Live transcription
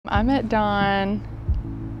I met Don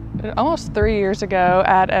almost 3 years ago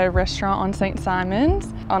at a restaurant on St.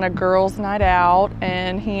 Simon's on a girls' night out,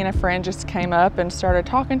 and he and a friend just came up and started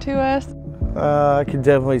talking to us. I can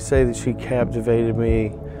definitely say that she captivated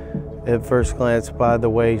me at first glance by the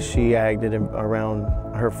way she acted around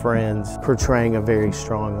her friends, portraying a very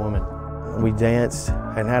strong woman. We danced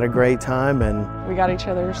and had a great time, and We got each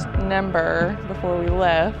other's number before we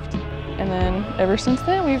left, and then ever since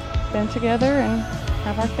then we've been together and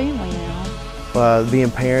have our family now. being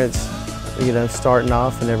parents, starting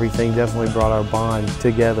off and everything definitely brought our bond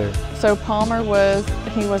together. So Palmer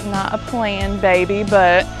he was not a planned baby,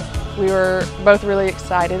 but we were both really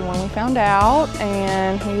excited when we found out,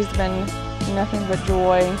 and he's been nothing but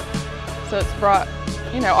joy. So it's brought,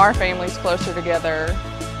 our families closer together.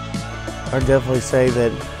 I'd definitely say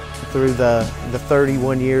that through the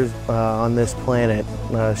 31 years on this planet,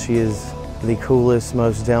 she is the coolest,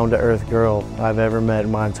 most down-to-earth girl I've ever met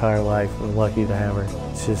in my entire life. I'm lucky to have her.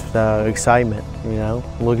 It's just excitement,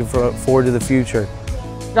 looking forward to the future.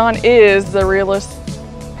 Don is the realest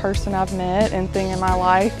person I've met and thing in my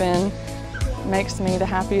life, and makes me the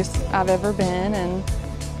happiest I've ever been, and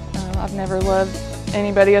I've never loved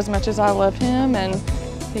anybody as much as I love him, and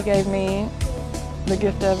he gave me the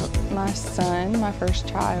gift of my son, my first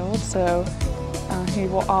child, so he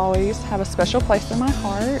will always have a special place in my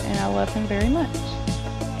heart, and I love him very much.